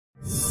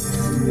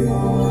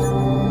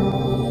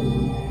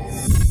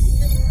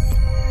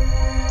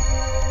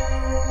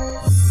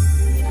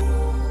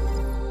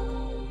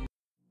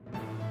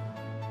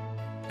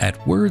At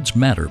Words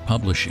Matter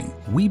Publishing,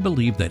 we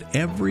believe that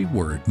every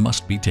word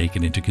must be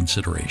taken into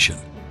consideration.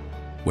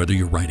 Whether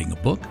you're writing a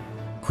book,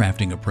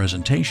 crafting a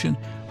presentation,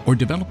 or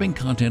developing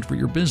content for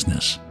your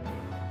business,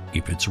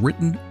 if it's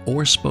written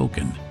or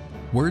spoken,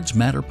 Words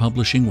Matter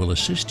Publishing will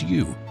assist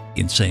you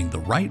in saying the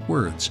right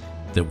words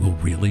that will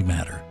really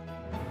matter.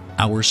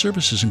 Our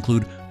services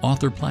include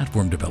author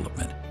platform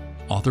development,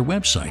 author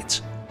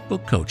websites,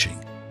 book coaching,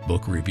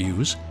 book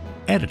reviews,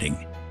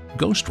 editing,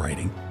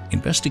 ghostwriting,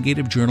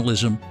 investigative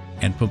journalism,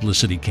 and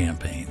publicity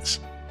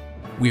campaigns.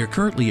 We are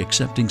currently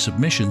accepting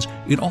submissions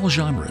in all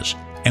genres,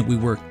 and we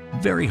work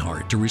very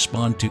hard to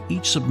respond to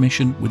each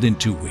submission within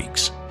 2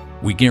 weeks.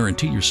 We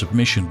guarantee your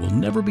submission will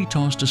never be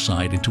tossed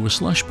aside into a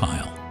slush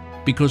pile,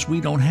 because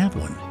we don't have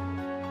one.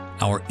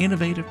 Our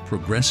innovative,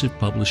 progressive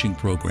publishing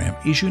program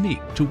is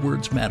unique to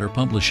Words Matter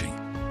Publishing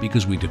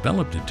because we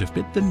developed it to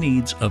fit the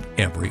needs of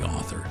every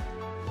author.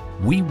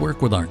 We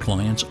work with our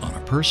clients on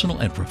a personal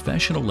and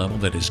professional level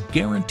that is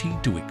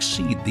guaranteed to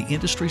exceed the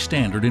industry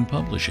standard in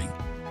publishing.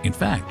 In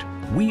fact,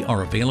 we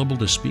are available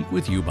to speak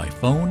with you by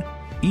phone,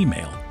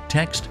 email,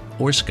 text,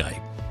 or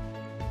Skype.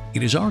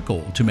 It is our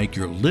goal to make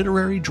your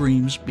literary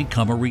dreams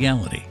become a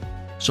reality.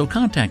 So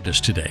contact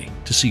us today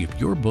to see if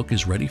your book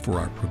is ready for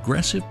our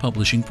progressive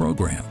publishing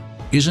program.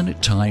 Isn't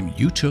it time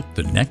you took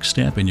the next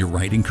step in your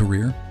writing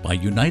career by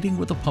uniting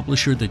with a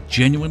publisher that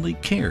genuinely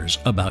cares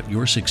about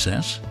your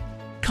success?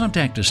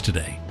 Contact us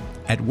today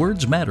at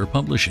Words Matter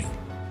Publishing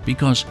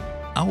because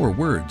our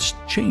words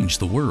change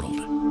the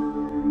world.